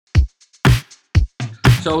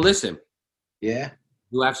So listen, Yeah.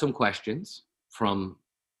 you have some questions from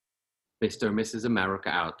Mr. and Mrs. America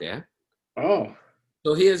out there. Oh,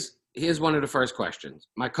 So here's one of the first questions.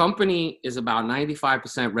 My company is about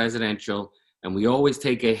 95% residential, and we always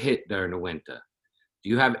take a hit during the winter. Do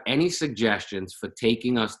you have any suggestions for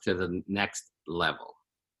taking us to the next level?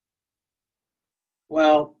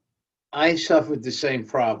 well, I suffered the same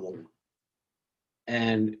problem,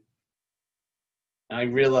 and I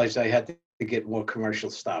realized I had to get more commercial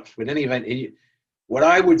stops. But in any event, what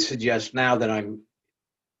I would suggest now that I'm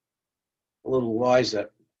a little wiser,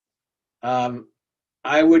 um,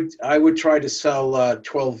 I would try to sell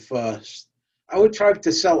 12. I would try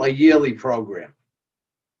to sell a yearly program.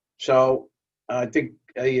 So I think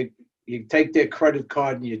you take their credit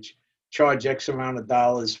card and you charge X amount of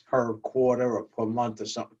dollars per quarter or per month or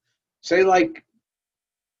something. Say like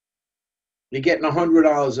you're getting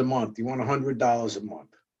 $100 a month. You want $100 a month,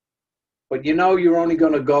 but you know you're only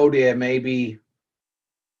going to go there maybe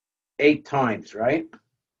 8 times, right?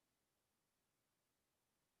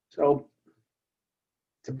 So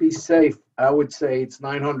to be safe, I would say it's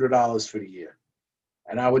 $900 for the year,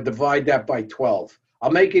 and I would divide that by 12.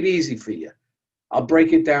 I'll make it easy for you. I'll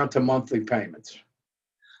break it down to monthly payments.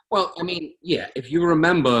 Well, I mean, yeah, if you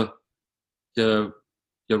remember the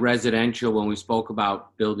the residential, when we spoke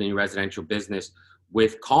about building a residential business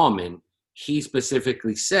with Carmen, he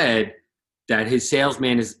specifically said that his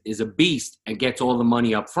salesman is a beast and gets all the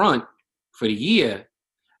money up front for the year.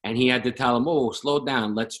 And he had to tell him, oh, slow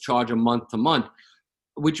down, let's charge him month to month,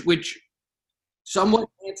 which somewhat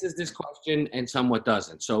answers this question and somewhat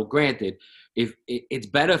doesn't. So granted, if it's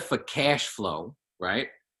better for cash flow, right?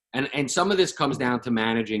 And some of this comes down to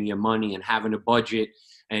managing your money and having a budget.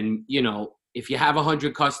 And, you know, if you have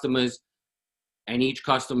 100 customers and each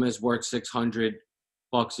customer is worth $600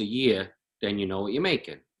 a year, then you know what you're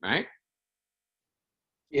making, right?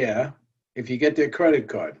 Yeah, if you get their credit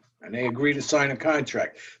card and they agree to sign a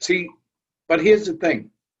contract. See, but here's the thing.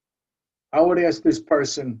 I would ask this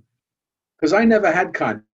person, because I never had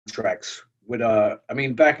contracts with I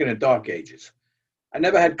mean, back in the dark ages, I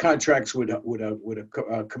never had contracts with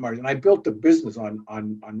a commercial, and I built a business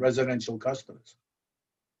on residential customers.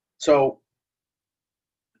 So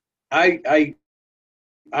I I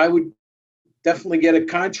I would definitely get a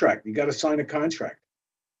contract. You got to sign a contract.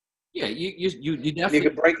 Yeah, you You definitely.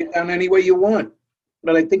 can break it down any way you want.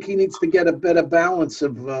 But I think he needs to get a better balance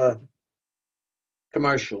of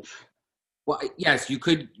commercials. Well, yes, you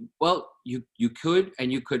could. Well, you could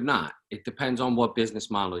and you could not. It depends on what business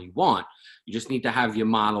model you want. You just need to have your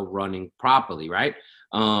model running properly, right?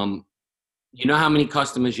 Um, you know how many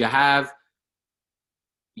customers you have.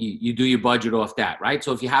 You do your budget off that, right?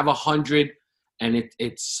 So if you have 100 and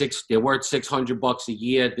it's six, they're worth $600 a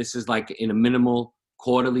year. This is like in a minimal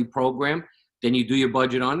quarterly program. Then you do your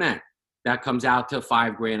budget on that. That comes out to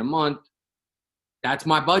 $5,000 a month. That's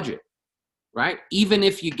my budget, right? Even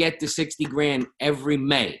if you get the 60 grand every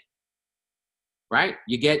May, right?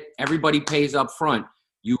 You get everybody pays up front.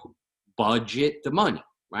 You budget the money,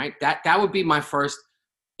 right? That would be my first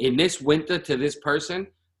in this winter to this person.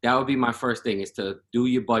 That would be my first thing is to do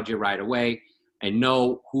your budget right away and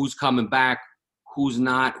know who's coming back, who's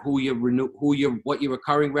not, who your renew, who your what your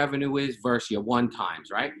recurring revenue is versus your one times,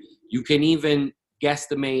 right? You can even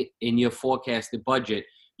guesstimate in your forecasted budget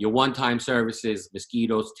your one-time services,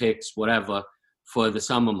 mosquitoes, ticks, whatever, for the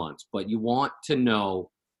summer months. But you want to know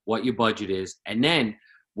what your budget is. And then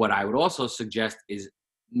what I would also suggest is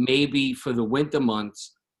maybe for the winter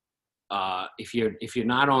months, if you're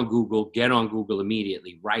not on Google, get on Google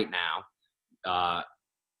immediately right now.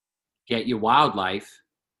 Get your wildlife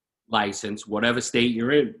license, whatever state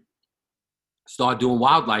you're in. Start doing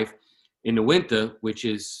wildlife in the winter, which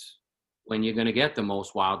is when you're going to get the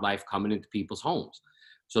most wildlife coming into people's homes.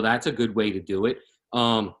 So that's a good way to do it.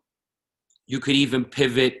 You could even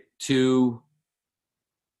pivot to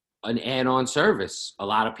an add-on service. A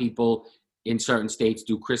lot of people in certain states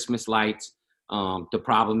do Christmas lights. The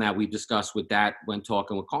problem that we discussed with that when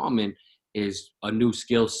talking with Carmen is a new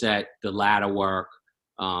skill set, the ladder work,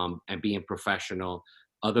 and being professional.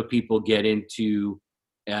 Other people get into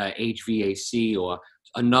HVAC or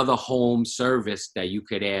another home service that you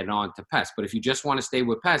could add on to pest. But if you just want to stay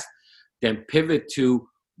with pest, then pivot to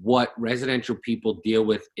what residential people deal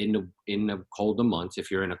with in the colder months. If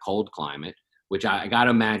you're in a cold climate, which I got to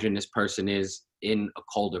imagine this person is in a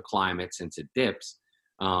colder climate since it dips.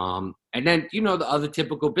 And then, you know, the other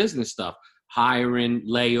typical business stuff, hiring,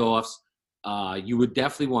 layoffs. You would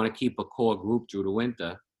definitely want to keep a core group through the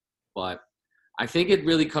winter. But I think it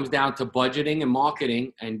really comes down to budgeting and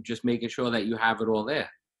marketing and just making sure that you have it all there.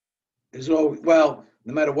 There's always, well,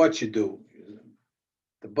 no matter what you do,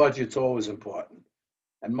 The budget's always important,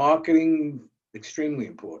 and marketing extremely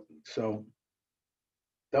important. So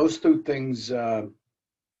those two things,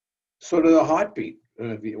 sort of the heartbeat.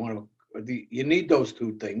 If you want to, you need those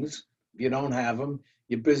two things. If you don't have them,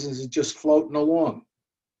 your business is just floating along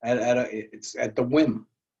it's at the whim.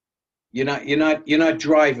 You're not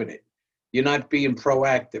driving it. You're not being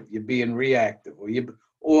proactive. You're being reactive, or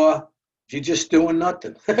you're just doing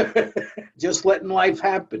nothing, just letting life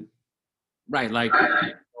happen. Right. Like,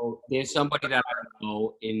 so there's somebody that I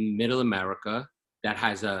know in Middle America that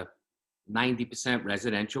has a 90%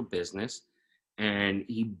 residential business, and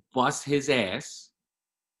he busts his ass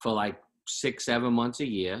for like 6-7 months a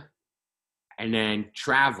year, and then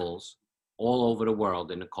travels all over the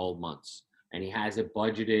world in the cold months. And he has it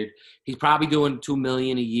budgeted. He's probably doing $2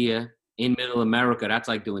 million a year in Middle America. That's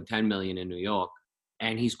like doing $10 million in New York.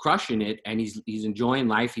 And he's crushing it, and he's enjoying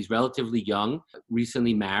life. He's relatively young,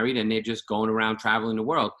 recently married, and they're just going around traveling the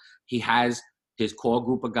world. He has his core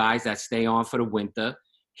group of guys that stay on for the winter.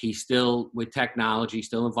 He's still with technology,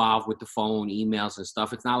 still involved with the phone, emails and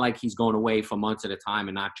stuff. It's not like he's going away for months at a time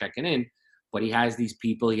and not checking in, but he has these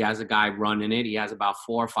people. He has a guy running it. He has about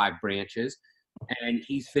 4 or 5 branches, and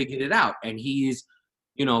he's figured it out. And he's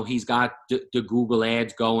got the Google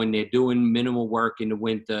ads going. They're doing minimal work in the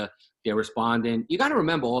winter. They're responding. You got to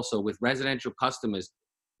remember also with residential customers,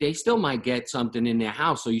 they still might get something in their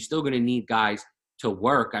house. So you're still going to need guys to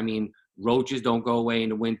work. I mean, roaches don't go away in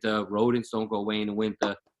the winter. Rodents don't go away in the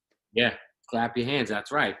winter. Yeah, clap your hands.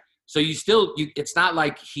 That's right. So it's not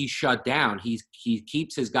like he's shut down. He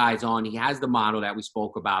keeps his guys on. He has the model that we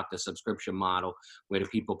spoke about, the subscription model where the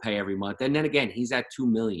people pay every month. And then again, he's at 2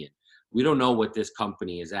 million. We don't know what this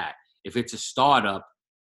company is at. If it's a startup,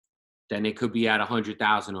 then it could be at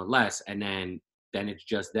 100,000 or less, and then it's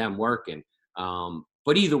just them working.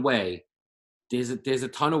 But either way, there's a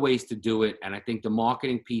ton of ways to do it, and I think the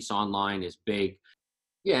marketing piece online is big.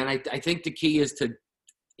 Yeah, and I think the key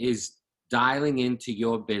is dialing into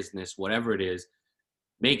your business, whatever it is,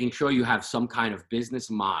 making sure you have some kind of business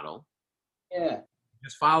model. Yeah.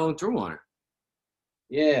 Just following through on it.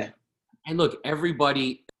 Yeah. And look,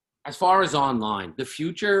 everybody, as far as online, the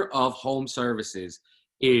future of home services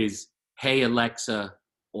is, hey, Alexa,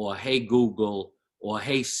 or hey, Google, or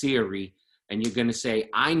hey, Siri, and you're going to say,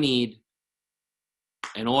 I need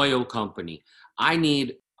an oil company. I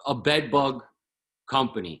need a bed bug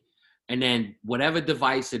company. And then whatever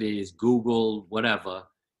device it is, Google, whatever,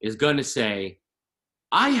 is going to say,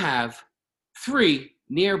 I have 3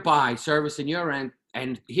 nearby service in your end,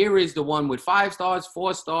 and here is the one with 5 stars,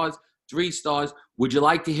 4 stars, 3 stars. Would you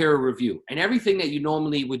like to hear a review? And everything that you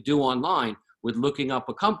normally would do online with looking up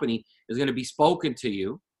a company is going to be spoken to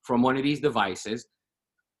you from one of these devices.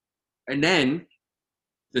 And then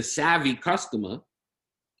the savvy customer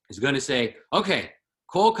is going to say, okay,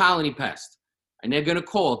 call Colony Pest. And they're going to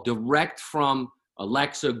call direct from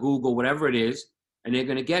Alexa, Google, whatever it is, and they're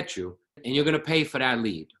going to get you. And you're going to pay for that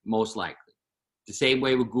lead, most likely. The same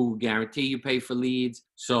way with Google Guarantee, you pay for leads.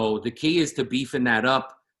 So the key is to beefing that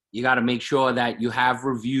up. You got to make sure that you have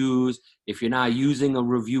reviews. If you're not using a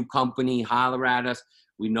review company, holler at us.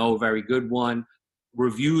 We know a very good one.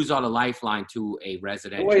 Reviews are the lifeline to a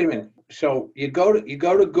residential. Wait a minute. So you go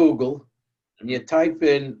to Google and you type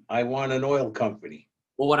in, I want an oil company.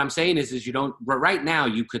 Well, what I'm saying is you don't, but right now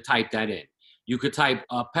you could type that in. You could type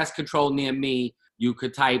pest control near me. You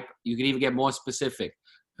could even get more specific.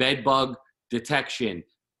 Bed bug detection,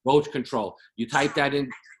 roach control. You type that in.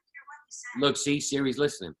 Look, see, Siri's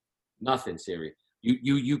listening. Nothing, Siri.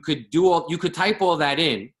 You could type all that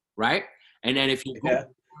in, right? And then if you go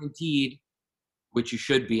guaranteed, which you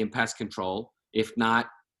should be in pest control, if not,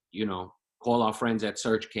 call our friends at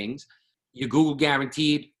Search Kings. You Google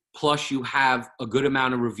guaranteed, plus you have a good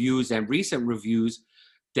amount of reviews and recent reviews,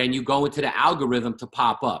 then you go into the algorithm to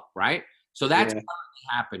pop up, right? So that's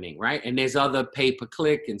happening, right? And there's other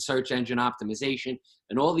pay-per-click and search engine optimization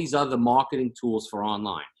and all these other marketing tools for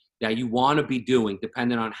online that you want to be doing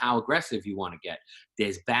depending on how aggressive you want to get.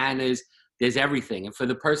 There's banners, there's everything. And for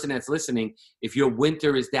the person that's listening, if your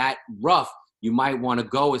winter is that rough, you might want to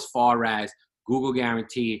go as far as Google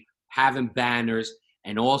Guarantee, having banners,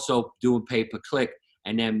 and also doing pay-per-click,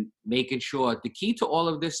 and then making sure the key to all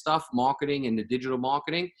of this stuff, marketing and the digital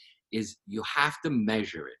marketing, is you have to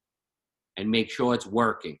measure it and make sure it's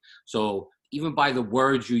working. So even by the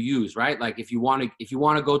words you use, right? Like if you want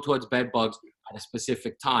to go towards bed bugs at a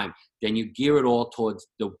specific time, then you gear it all towards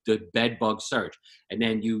the bed bug search. And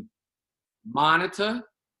then you monitor,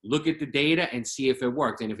 look at the data and see if it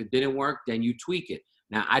worked. And if it didn't work, then you tweak it.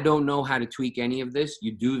 Now, I don't know how to tweak any of this.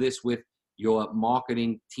 You do this with your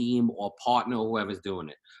marketing team or partner, whoever's doing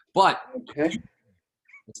it. But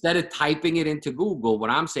Instead of typing it into Google, what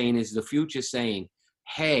I'm saying is the future saying,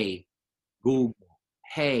 hey, Google,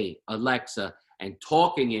 hey, Alexa, and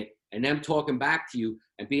talking it and them talking back to you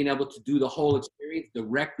and being able to do the whole experience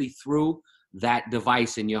directly through that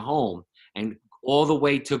device in your home and all the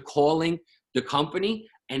way to calling the company.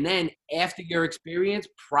 And then after your experience,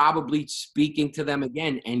 probably speaking to them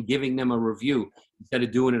again and giving them a review instead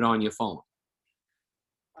of doing it on your phone.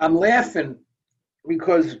 I'm laughing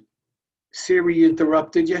because Siri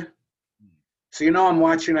interrupted you. So you know I'm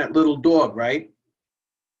watching that little dog, right?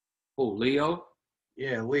 Oh, Leo?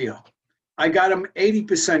 Yeah, Leo. I got him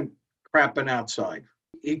 80% crapping outside.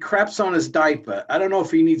 He craps on his diaper. I don't know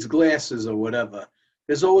if he needs glasses or whatever.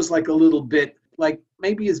 There's always like a little bit, like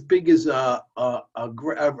maybe as big as a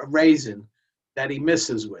raisin that he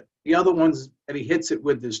misses with. The other ones that he hits it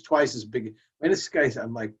with is twice as big. And this guy's,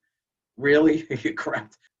 I'm like, really? You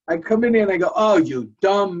crapped. I come in here and I go, oh, you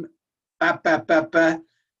dumb, bap, bap, bap, bap.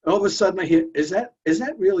 All of a sudden I hear, is that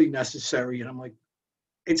really necessary? And I'm like,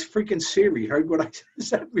 it's freaking Siri. Heard what I said? Is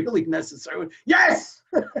that really necessary? Yes!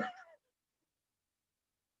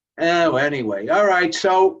 Oh, anyway. All right.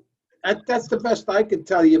 So that's the best I can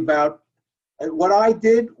tell you about. What I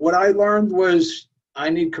did, what I learned was I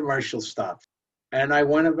need commercial stops. And I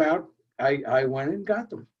went and got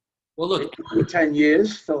them. Well, look, It took me 10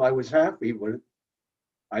 years till I was happy with it.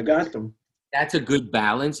 I got them. that's a good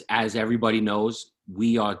balance. As everybody knows,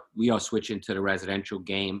 we are switching to the residential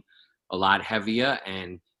game a lot heavier,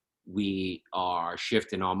 and we are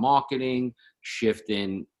shifting our marketing,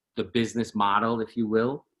 shifting the business model, if you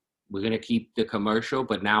will. We're going to keep the commercial,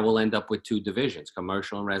 but now we'll end up with two divisions,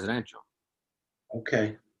 commercial and residential.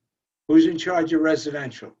 Okay. Who's in charge of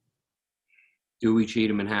residential? Dewey,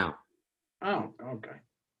 Cheatham, and Howe. Oh, okay.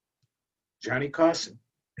 Johnny Carson.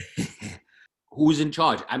 Who's in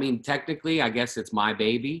charge? I mean, technically, I guess it's my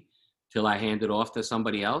baby till I hand it off to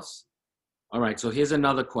somebody else. All right, so here's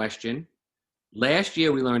another question. Last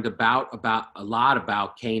year, we learned about a lot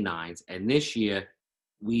about canines, and this year,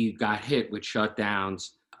 we got hit with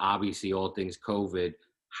shutdowns, obviously all things COVID.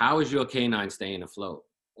 How is your canine staying afloat?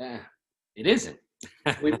 It isn't.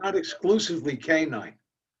 We're not exclusively canine.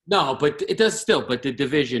 No, but it does still. But the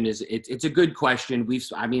division it's a good question.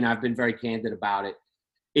 I've been very candid about it.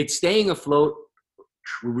 It's staying afloat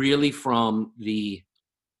really from the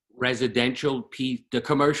residential piece, the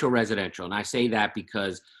commercial residential. And I say that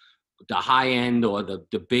because the high end or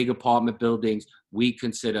the big apartment buildings, we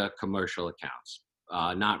consider commercial accounts,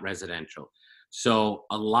 not residential. So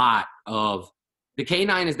a lot of the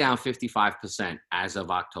K9 is down 55% as of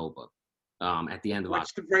October. At the end of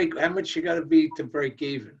October. How much you got to be to break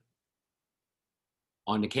even?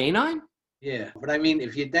 On the K9? Yeah, but I mean,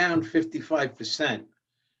 if you're down 55%,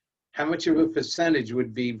 how much of a percentage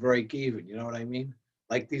would be break even? You know what I mean?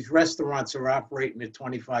 Like these restaurants are operating at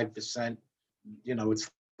 25%. You know, it's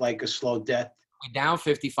like a slow death. We're down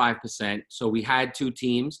 55%. So we had two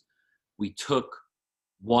teams. We took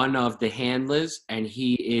one of the handlers, and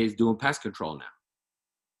he is doing pest control now.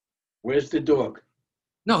 Where's the dog?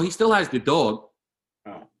 No, he still has the dog.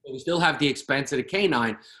 Oh. We still have the expense of the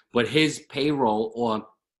canine, but his payroll or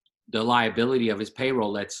the liability of his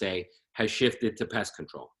payroll, let's say, has shifted to pest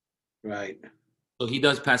control. Right. So he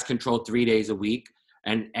does pest control 3 days a week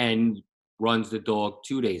and runs the dog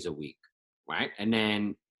 2 days a week, right? And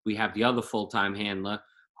then we have the other full-time handler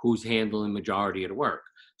who's handling majority of the work.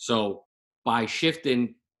 So by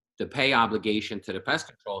shifting the pay obligation to the pest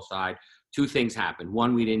control side, two things happened.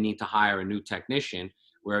 One, we didn't need to hire a new technician.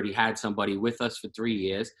 We already had somebody with us for 3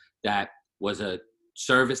 years that was a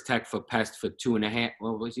service tech for pest for 2.5,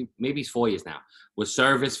 well, maybe he's 4 years now, was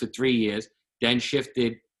service for 3 years, then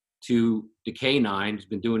shifted to the K9. He's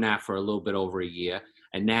been doing that for a little bit over a year.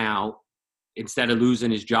 And now, instead of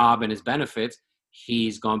losing his job and his benefits,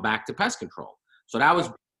 he's gone back to pest control. So that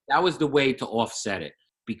was the way to offset it.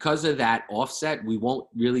 Because of that offset, we won't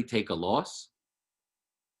really take a loss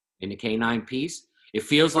in the K9 piece. It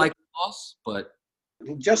feels like a loss, but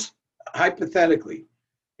just hypothetically,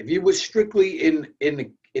 if you were strictly in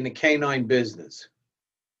the canine business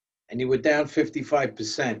and you were down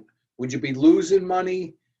 55%, would you be losing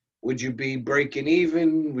money? Would you be breaking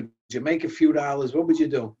even? Would you make a few dollars? What would you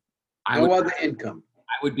do? No other income.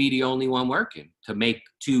 I would be the only one working to make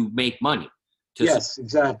money. Yes,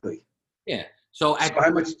 exactly. Yeah. So how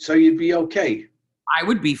much? So you'd be okay. I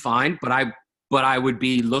would be fine, but I would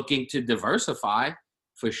be looking to diversify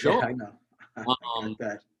for sure. Yeah, I know.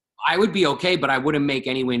 I would be okay, but I wouldn't make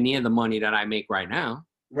anywhere near the money that I make right now.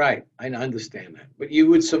 Right. I understand that. But you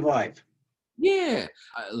would survive. Yeah.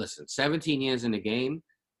 Listen, 17 years in the game,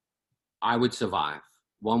 I would survive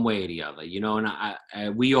one way or the other, you know,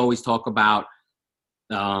 and we always talk about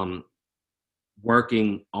um,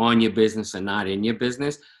 working on your business and not in your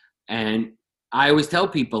business. And I always tell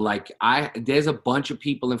people, like, there's a bunch of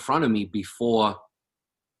people in front of me before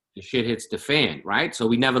the shit hits the fan, right? So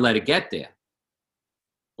we never let it get there.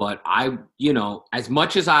 But as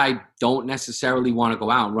much as I don't necessarily want to go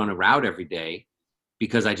out and run a route every day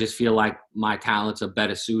because I just feel like my talents are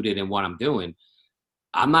better suited in what I'm doing,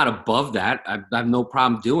 I'm not above that. I have no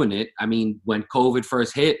problem doing it. I mean, when COVID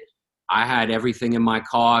first hit, I had everything in my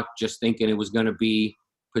car just thinking it was going to be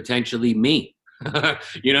potentially me.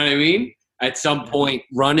 You know what I mean? At some point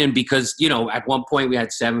running, because, at one point we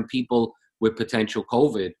had 7 people with potential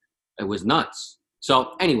COVID. It was nuts.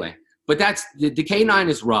 So anyway, but that's the canine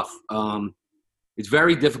is rough. It's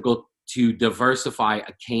very difficult to diversify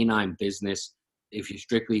a canine business if you're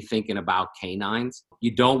strictly thinking about canines.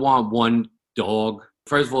 You don't want one dog.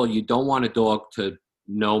 First of all, you don't want a dog to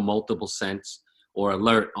know multiple scents or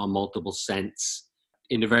alert on multiple scents.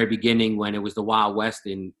 In the very beginning, when it was the Wild West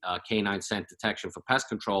in canine scent detection for pest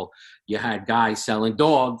control, you had guys selling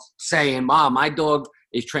dogs saying, "Mom, my dog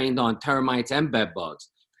is trained on termites and bed bugs."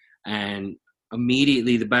 And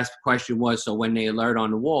immediately the best question was, so when they alert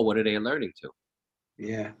on the wall, what are they alerting to?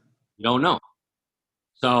 Yeah. You don't know.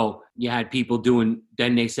 So you had people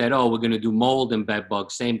then they said, "Oh, we're going to do mold and bed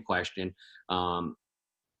bugs." Same question.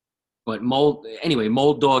 But mold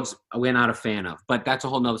dogs we're not a fan of, but that's a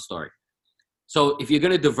whole nother story. So if you're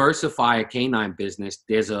going to diversify a canine business,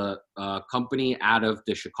 there's a company out of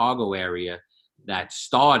the Chicago area that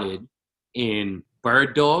started in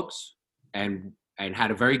bird dogs and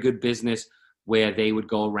had a very good business where they would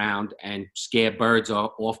go around and scare birds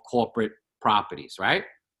off corporate properties, right,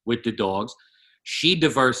 with the dogs. She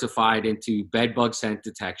diversified into bed bug scent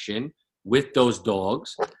detection with those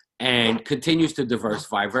dogs and continues to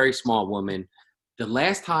diversify. Very smart woman. The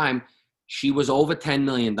last time she was over $10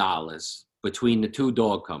 million between the 2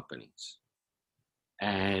 dog companies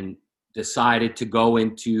and decided to go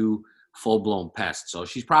into full-blown pests. So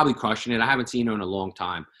she's probably crushing it. I haven't seen her in a long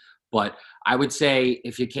time. But I would say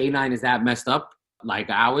if your canine is that messed up, like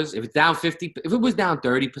ours, if it's down 50, if it was down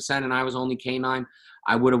 30% and I was only canine,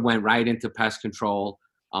 I would have went right into pest control.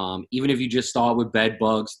 Even if you just start with bed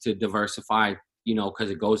bugs to diversify, because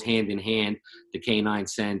it goes hand in hand, the canine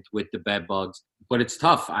scent with the bed bugs. But it's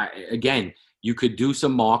tough. Again, you could do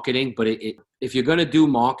some marketing, but if you're going to do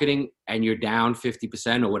marketing and you're down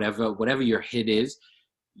 50% or whatever your hit is,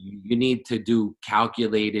 you need to do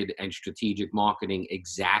calculated and strategic marketing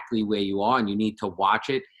exactly where you are, and you need to watch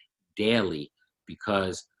it daily,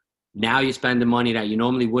 because now you're spending money that you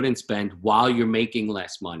normally wouldn't spend while you're making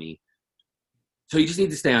less money. So you just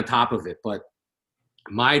need to stay on top of it. But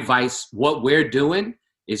my advice, what we're doing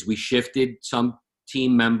is we shifted some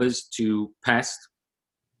team members to pest,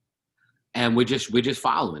 and we're just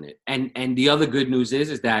following it. And the other good news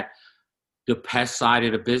is that the pest side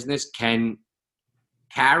of the business can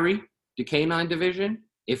carry the canine division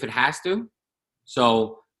if it has to.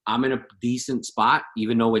 So I'm in a decent spot,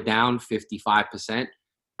 even though we're down 55%.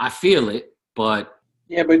 I feel it, but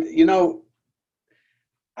yeah, but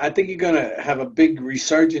I think you're going to have a big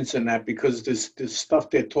resurgence in that, because this stuff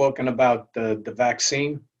they're talking about, the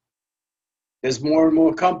vaccine. There's more and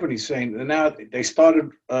more companies saying, and now they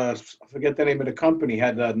started, I forget the name of the company,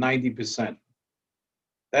 had 90%.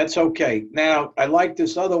 That's okay. Now, I like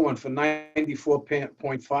this other one for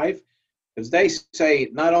 94.5, because they say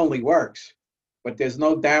it not only works, but there's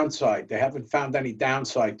no downside. They haven't found any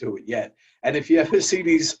downside to it yet. And if you ever see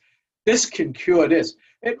this can cure this.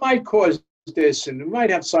 It might cause this, and it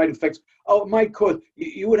might have side effects. Oh, it might cause,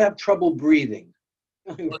 you would have trouble breathing.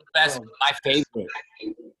 the best, my favorite.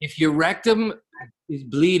 If your rectum is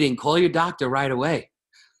bleeding, call your doctor right away.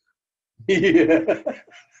 Yeah.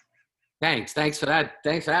 Thanks for that.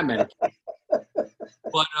 Thanks for that medication.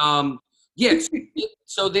 But yeah.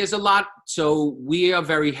 So there's a lot. So we are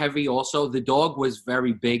very heavy. Also, the dog was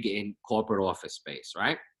very big in corporate office space,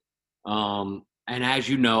 right? And as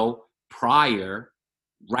you know,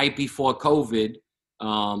 right before COVID,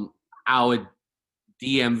 our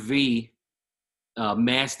DMV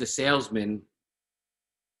master salesman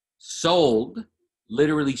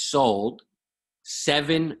literally sold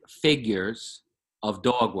 7 figures of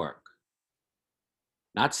dog work.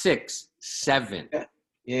 Not 6, 7.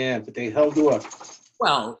 Yeah, but they held up.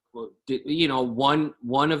 Well,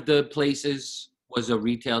 one of the places was a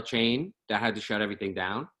retail chain that had to shut everything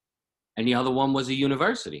down, and the other one was a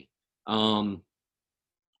university. So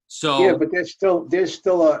yeah, but there's still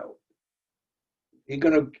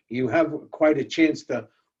you have quite a chance to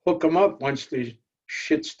hook them up once the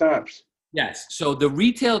shit stops. yes. So the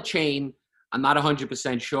retail chain, I'm not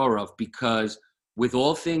 100% sure of, because with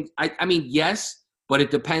all things, I mean, yes, but it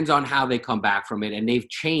depends on how they come back from it. And they've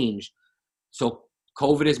changed. So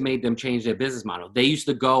COVID has made them change their business model. They used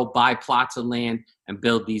to go buy plots of land and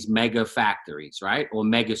build these mega factories, right? Or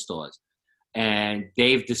mega stores. And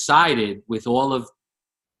they've decided with all of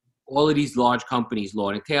these large companies,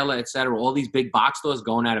 Lord and Taylor, et cetera, all these big box stores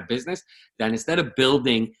going out of business, that instead of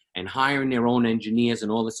building and hiring their own engineers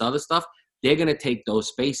and all this other stuff, they're going to take those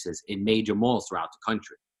spaces in major malls throughout the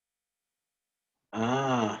country.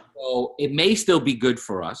 So it may still be good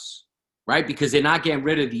for us, right? Because they're not getting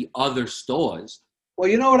rid of the other stores. Well,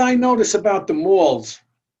 you know what I notice about the malls?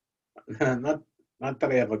 not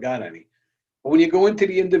that I ever got any. But when you go into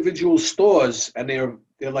the individual stores and they're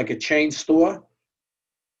like a chain store,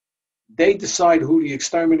 they decide who the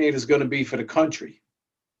exterminator is going to be for the country.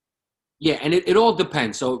 Yeah, and it all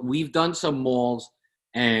depends. So we've done some malls,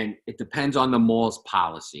 and it depends on the mall's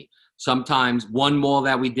policy. Sometimes one mall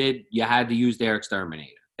that we did, you had to use their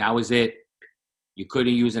exterminator. That was it. You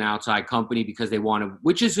couldn't use an outside company because they wanted,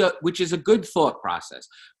 which is a good thought process.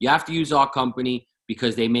 You have to use our company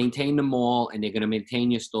because they maintain the mall and they're going to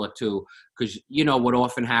maintain your store too. Because you know what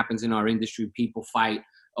often happens in our industry, people fight.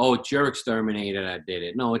 Oh, it's your exterminator that did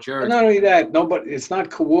it. No, it's your. Not only that, it's not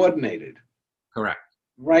coordinated. Correct.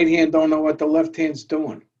 Right hand don't know what the left hand's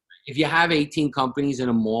doing. If you have 18 companies in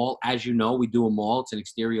a mall, as you know, we do a mall. It's an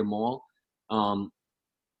exterior mall.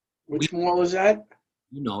 Which mall is that?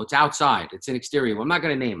 You know, it's outside. It's an exterior. I'm not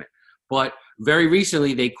going to name it. But very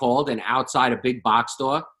recently they called, and outside a big box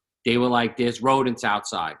store, they were like, there's rodents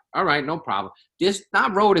outside. All right, no problem. There's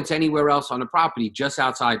not rodents anywhere else on the property, just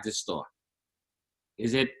outside this store.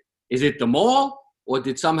 Is it the mall, or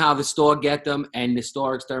did somehow the store get them and the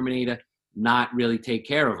store exterminator not really take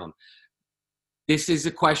care of them? This is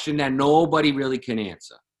a question that nobody really can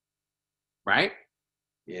answer, right?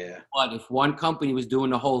 Yeah. But if one company was doing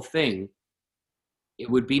the whole thing, it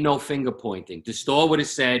would be no finger pointing. The store would have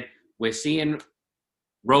said, we're seeing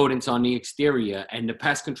rodents on the exterior, and the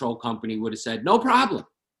pest control company would have said, no problem.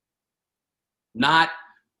 Not,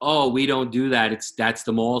 oh, we don't do that. That's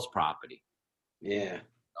the mall's property. Yeah.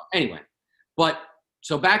 Anyway, but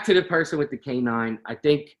so back to the person with the canine. I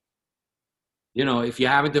think, you know, if you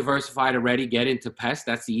haven't diversified already, get into pest.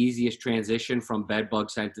 That's the easiest transition from bed bug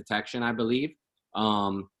scent detection, I believe.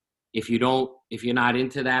 If you're not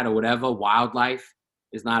into that or whatever, wildlife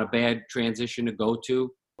is not a bad transition to go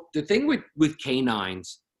to. The thing with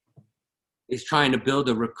canines is trying to build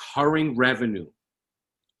a recurring revenue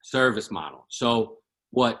service model. So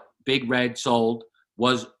what Big Red sold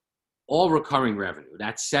was all recurring revenue.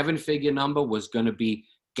 That 7-figure number was going to be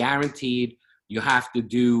guaranteed. You have to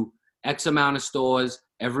do X amount of stores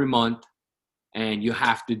every month, and you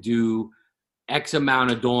have to do X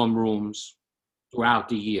amount of dorm rooms throughout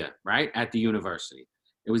the year, right, at the university.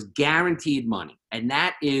 It was guaranteed money, and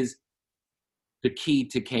that is the key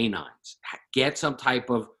to canines. Get some type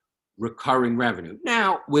of recurring revenue.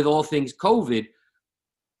 Now, with all things COVID,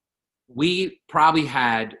 we probably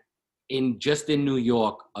had just in New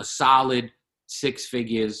York, a solid 6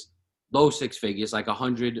 figures, low 6 figures, like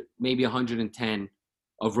 100, maybe 110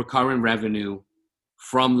 of recurring revenue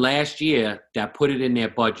from last year that put it in their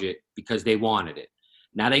budget because they wanted it.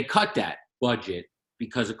 Now they cut that budget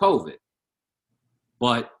because of COVID.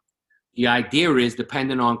 But the idea is,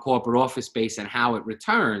 depending on corporate office space and how it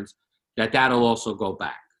returns, that'll also go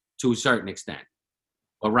back to a certain extent.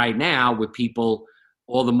 But right now, with people,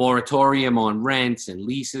 all the moratorium on rents and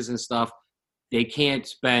leases and stuff, they can't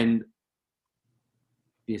spend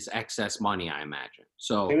this excess money, I imagine.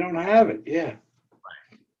 So they don't have it, yeah.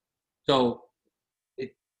 Right. So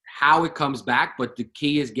how it comes back, but the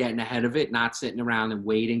key is getting ahead of it, not sitting around and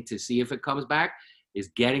waiting to see if it comes back, is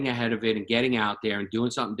getting ahead of it and getting out there and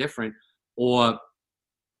doing something different, or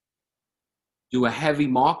do a heavy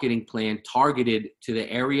marketing plan targeted to the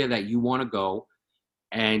area that you want to go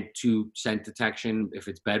and to scent detection, if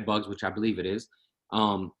it's bed bugs, which I believe it is.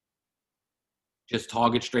 Just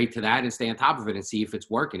target straight to that and stay on top of it and see if it's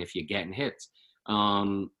working, if you're getting hits.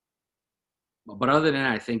 But other than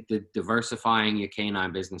that, I think that diversifying your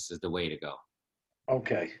canine business is the way to go.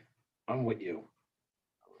 Okay, I'm with you.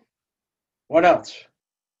 What else?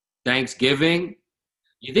 Thanksgiving.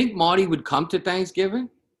 You think Marty would come to Thanksgiving?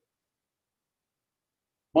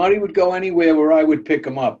 Marty would go anywhere where I would pick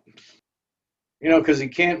him up. You know, because he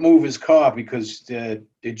can't move his car because the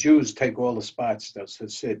Jews take all the spots. That's the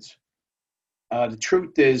SIDS. The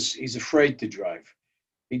truth is, he's afraid to drive.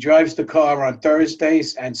 He drives the car on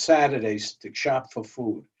Thursdays and Saturdays to shop for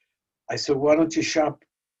food. I said, why don't you shop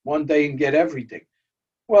one day and get everything?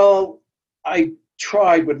 Well, I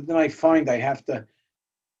tried, but then I find I have to.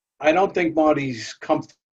 I don't think Marty's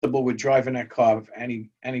comfortable with driving that car any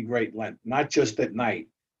great length, not just at night.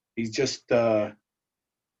 He's just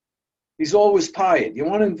he's always tired. You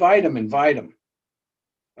want to invite him.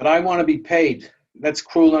 But I want to be paid. That's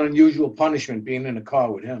cruel and unusual punishment being in a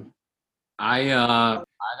car with him. I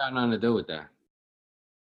got nothing to do with that.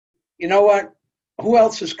 You know what? Who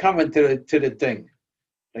else is coming to the thing?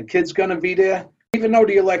 The kid's gonna be there, even though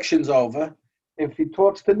the election's over. If he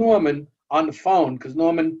talks to Norman on the phone, because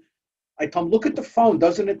Norman, I told him, look at the phone.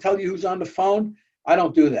 Doesn't it tell you who's on the phone? I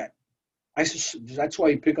don't do that. That's why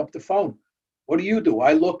you pick up the phone. What do?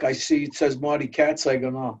 I look, I see it says Marty Katz. I go,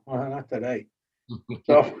 no, not today.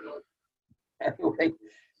 So anyway,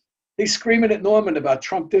 he's screaming at Norman about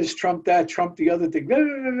Trump this, Trump that, Trump the other thing.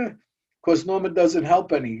 Of course, Norman doesn't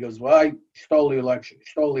help any. He goes, well, I stole the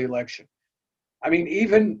election. I mean,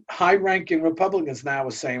 even high-ranking Republicans now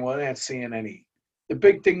are saying, well, they're not seeing any. The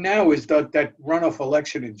big thing now is that runoff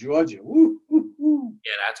election in Georgia. Woo, woo, woo.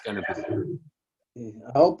 Yeah, that's going to be.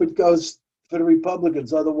 I hope it goes for the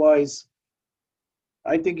Republicans. Otherwise,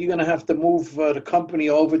 I think you're going to have to move the company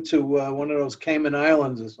over to one of those Cayman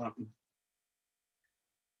Islands or something.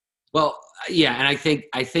 Well, yeah, and I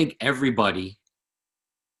think everybody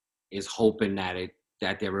is hoping that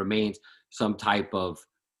there remains some type of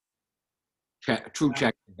true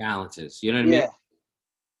check and balances. You know what I mean?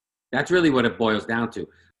 That's really what it boils down to.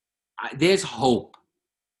 There's hope,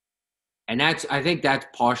 and I think that's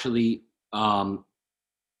partially a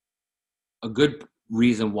good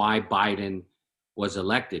reason why Biden was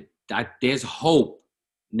elected. That there's hope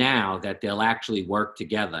now that they'll actually work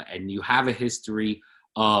together, and you have a history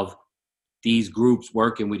of these groups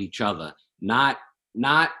working with each other. Not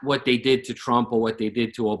what they did to Trump or what they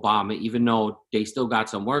did to Obama, even though they still got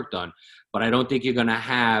some work done. But I don't think you're going to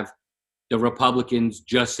have the Republicans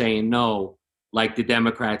just saying no like the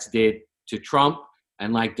Democrats did to Trump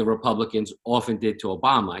and like the Republicans often did to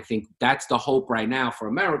Obama. I think that's the hope right now for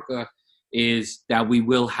America, is that we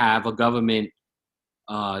will have a government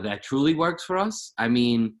that truly works for us. I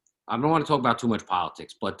mean, I don't want to talk about too much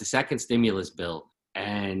politics, but the second stimulus bill,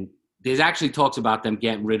 and there's actually talks about them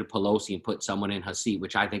getting rid of Pelosi and put someone in her seat,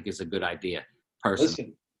 which I think is a good idea, personally.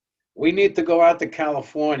 Listen, we need to go out to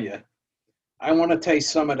California. I want to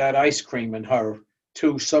taste some of that ice cream in her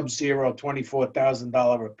 2 Sub-Zero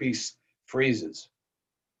 $24,000 a piece freezers.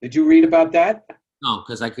 Did you read about that? No,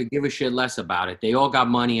 because I could give a shit less about it. They all got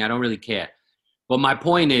money. I don't really care. But my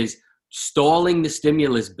point is, stalling the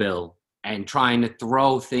stimulus bill and trying to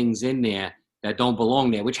throw things in there that don't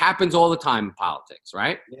belong there, which happens all the time in politics,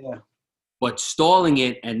 right? Yeah. But stalling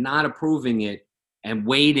it and not approving it and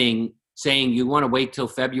waiting, saying you want to wait till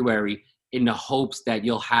February in the hopes that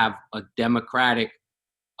you'll have a Democratic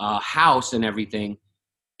House and everything,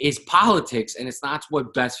 is politics, and it's not what's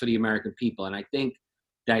best for the American people. And I think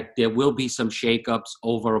that there will be some shakeups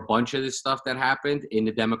over a bunch of this stuff that happened in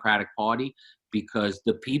the Democratic Party, because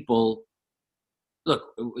the people are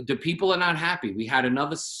not happy. We had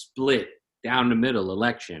another split down the middle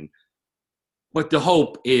election. But the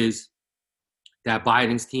hope is that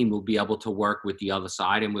Biden's team will be able to work with the other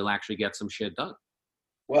side and we'll actually get some shit done.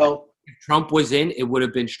 Well, if Trump was in, it would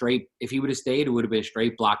have been straight. If he would have stayed, it would have been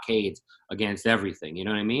straight blockades against everything. You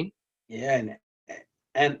know what I mean? Yeah.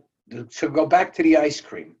 And to go back to the ice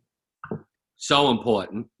cream. So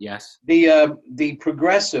important. Yes. The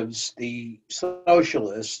progressives, the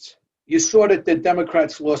socialists, you saw that the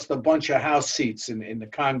Democrats lost a bunch of House seats in the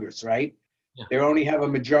Congress, right? Yeah. They only have a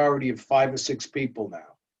majority of 5 or 6 people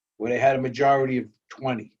now, where they had a majority of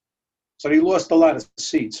 20. So they lost a lot of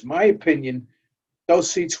seats. My opinion,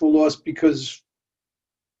 those seats were lost because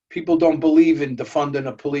people don't believe in defunding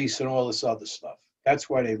the police and all this other stuff. That's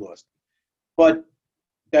why they lost. But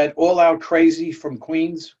that all-out crazy from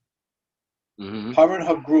Queens, her and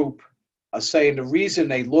her group are saying the reason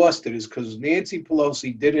they lost it is because Nancy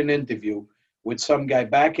Pelosi did an interview with some guy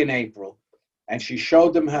back in April, and she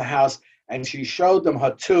showed them her house, and she showed them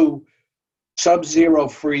her 2 Sub-Zero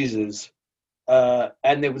freezers,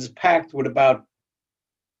 and it was packed with about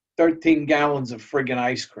 13 gallons of friggin'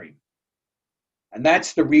 ice cream. And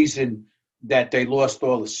that's the reason that they lost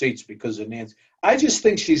all the seats, because of Nancy. I just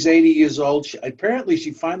think she's 80 years old. Apparently,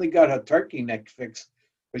 she finally got her turkey neck fixed,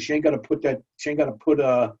 but she ain't got to put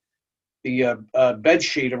the bed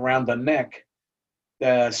sheet around the neck.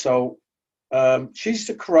 So she's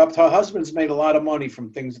corrupt. Her husband's made a lot of money from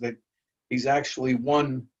things that he's actually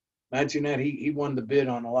won. Imagine that he won the bid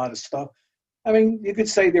on a lot of stuff. I mean, you could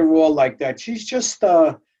say they're all like that. She's just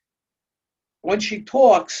when she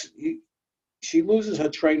talks, she loses her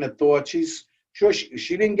train of thought. She's sure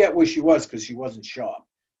she didn't get where she was because she wasn't sharp,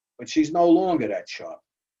 but she's no longer that sharp.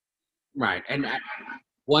 Right, and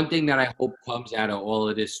one thing that I hope comes out of all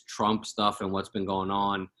of this Trump stuff and what's been going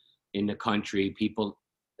on in the country, people,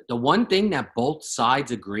 the one thing that both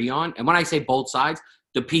sides agree on, and when I say both sides,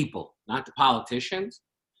 the people, not the politicians,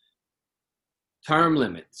 term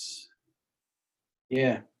limits.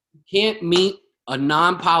 Yeah. You can't meet a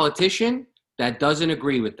non-politician that doesn't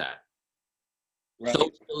agree with that. Right.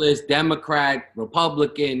 Socialist, Democrat,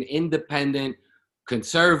 Republican, independent,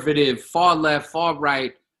 conservative, far left, far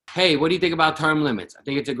right. Hey, what do you think about term limits? I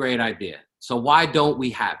think it's a great idea. So why don't we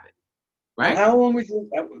have it? Well, Right? how long would you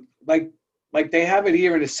like they have it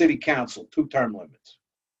here in the city council, 2-term limits.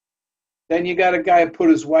 Then you got a guy who put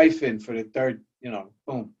his wife in for the third,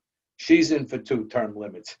 boom. She's in for 2-term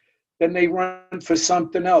limits. Then they run for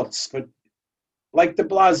something else. But like de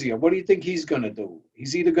Blasio, what do you think he's going to do?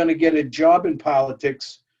 He's either going to get a job in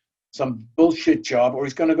politics, some bullshit job, or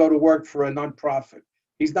he's going to go to work for a nonprofit.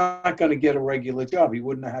 He's not going to get a regular job. He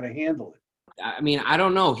wouldn't know how to handle it. I mean, I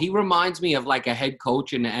don't know. He reminds me of like a head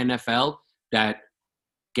coach in the NFL that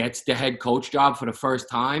gets the head coach job for the first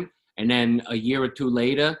time. And then a year or two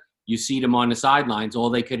later, you see them on the sidelines. All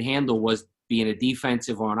they could handle was being a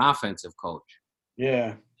defensive or an offensive coach.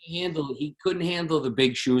 Yeah. He couldn't handle the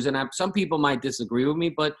big shoes. And some people might disagree with me,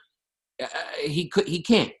 but he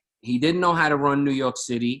can't. He didn't know how to run New York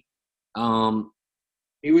City.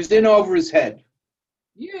 He was in over his head.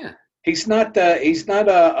 Yeah. He's not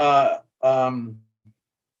a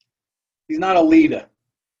leader.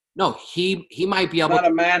 No, he might be He's able not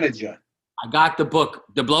a manager. I got the book.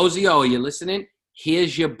 De Blasio, are you listening?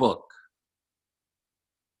 Here's your book.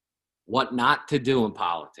 What not to do in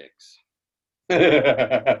politics. Oh,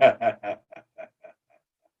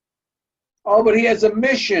 but he has a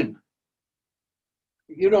mission.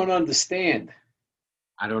 You don't understand.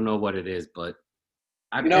 I don't know what it is, but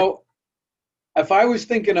if I was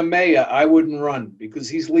thinking of mayor, I wouldn't run because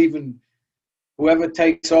he's leaving whoever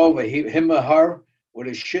takes over, him or her, with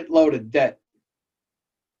a shitload of debt.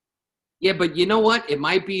 Yeah, but you know what? It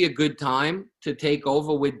might be a good time to take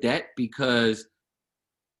over with debt because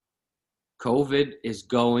COVID is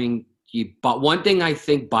going. But one thing I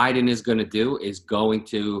think Biden is going to do is going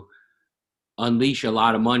to unleash a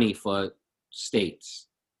lot of money for states.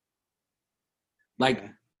 Like,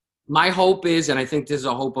 my hope is, and I think this is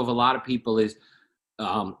a hope of a lot of people, is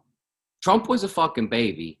Trump was a fucking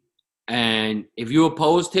baby. And if you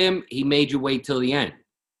opposed him, he made you wait till the end.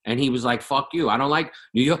 And he was like, fuck you. I don't like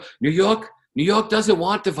New York. New York doesn't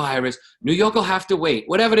want the virus. New York will have to wait.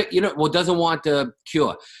 Whatever, doesn't want the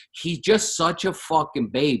cure. He's just such a fucking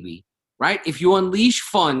baby, right? If you unleash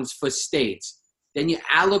funds for states, then you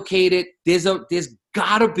allocate it. There's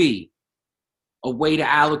got to be a way to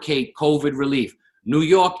allocate COVID relief. New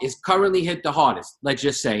York is currently hit the hardest, let's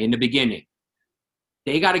just say, in the beginning.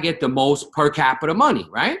 They got to get the most per capita money,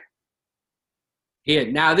 right?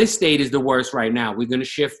 Here, now this state is the worst right now. We're going to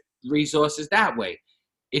shift resources that way.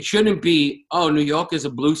 It shouldn't be, oh, New York is a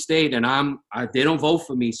blue state and they don't vote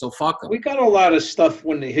for me, so fuck them. We got a lot of stuff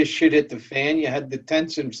when his shit hit the fan. You had the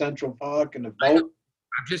tents in Central Park and the vote.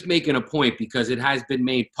 I'm just making a point because it has been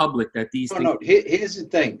made public that these things. No, here's the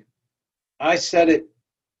thing. I said it.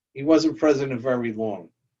 He wasn't president very long.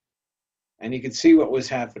 And you could see what was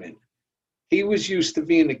happening. He was used to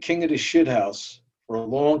being the king of the shithouse for a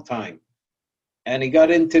long time. And he got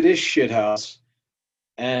into this shithouse,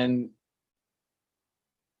 and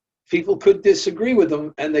people could disagree with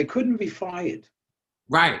him, and they couldn't be fired.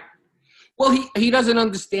 Right. Well, he doesn't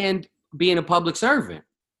understand being a public servant.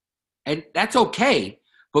 And that's okay.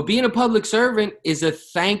 But being a public servant is a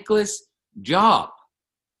thankless job.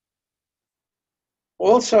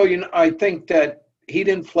 Also, I think that he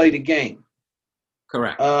didn't play the game.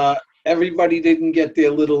 Correct. Everybody didn't get their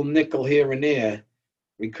little nickel here and there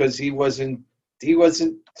because he wasn't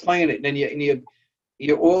playing it. And then the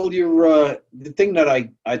thing that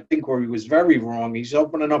I think where he was very wrong, he's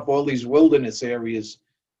opening up all these wilderness areas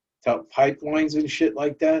to pipelines and shit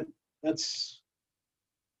like that. I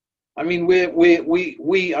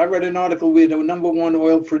read an article, we're the #1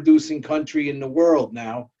 oil producing country in the world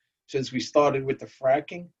now since we started with the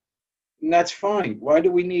fracking. And that's fine. Why do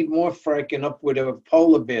we need more fracking up where the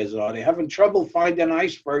polar bears are? They're having trouble finding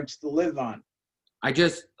icebergs to live on. I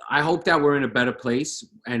hope that we're in a better place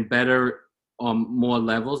and better on more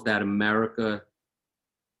levels, that America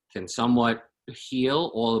can somewhat heal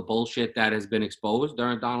all the bullshit that has been exposed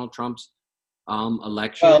during Donald Trump's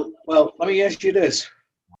election. Well, let me ask you this.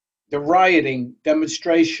 The rioting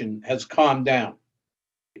demonstration has calmed down.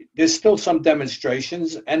 There's still some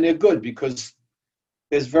demonstrations, and they're good because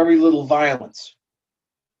there's very little violence.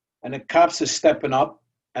 And the cops are stepping up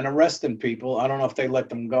and arresting people. I don't know if they let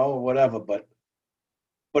them go or whatever, but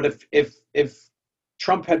if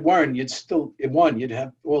Trump had won, you'd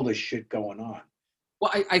have all this shit going on.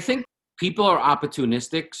 Well, I think people are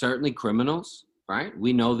opportunistic, certainly criminals, right?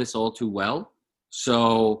 We know this all too well.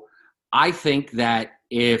 So I think that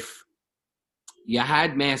if you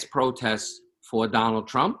had mass protests for Donald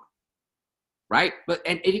Trump, right? But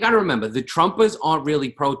and you got to remember, the Trumpers aren't really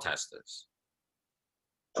protesters.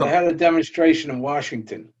 They had a demonstration in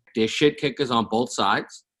Washington. There's shit kickers on both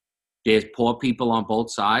sides. There's poor people on both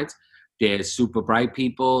sides. There's super bright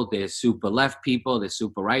people. There's super left people. There's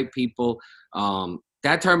super right people.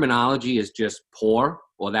 That terminology is just poor,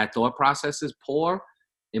 or that thought process is poor,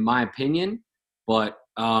 in my opinion. But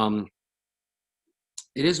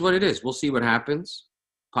it is what it is. We'll see what happens.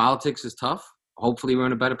 Politics is tough. Hopefully we're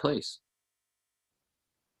in a better place.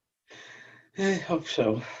 I hope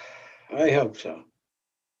so.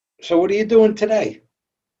 So what are you doing today?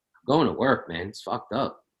 Going to work, man. It's fucked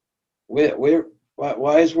up.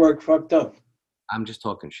 Why is work fucked up? I'm just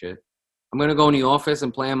talking shit. I'm going to go in the office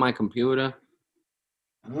and play on my computer.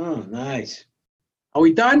 Oh, nice. Are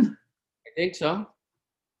we done? I think so.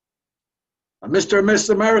 Mr. and Miss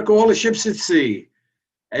America, all the ships at sea.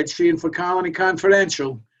 Ed Sheehan for Colony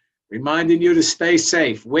Confidential, reminding you to stay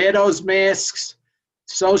safe. Wear those masks,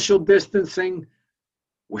 social distancing.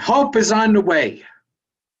 Hope is on the way.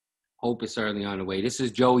 Hope is certainly on the way. This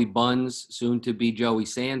is Joey Buns, soon to be Joey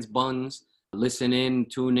Sands Buns.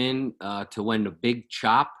 Tune in to when the big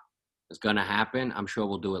chop is going to happen. I'm sure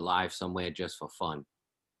we'll do it live somewhere just for fun.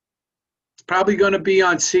 It's probably going to be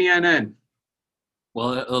on CNN.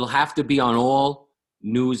 Well, it'll have to be on all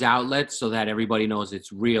news outlets so that everybody knows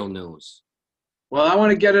it's real news. Well, I want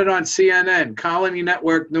to get it on CNN, Colony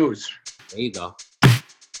Network News. There you go.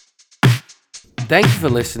 Thank you for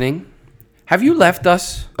listening. Have you left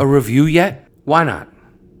us a review yet? Why not?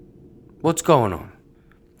 What's going on?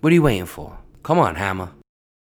 What are you waiting for? Come on, Hammer.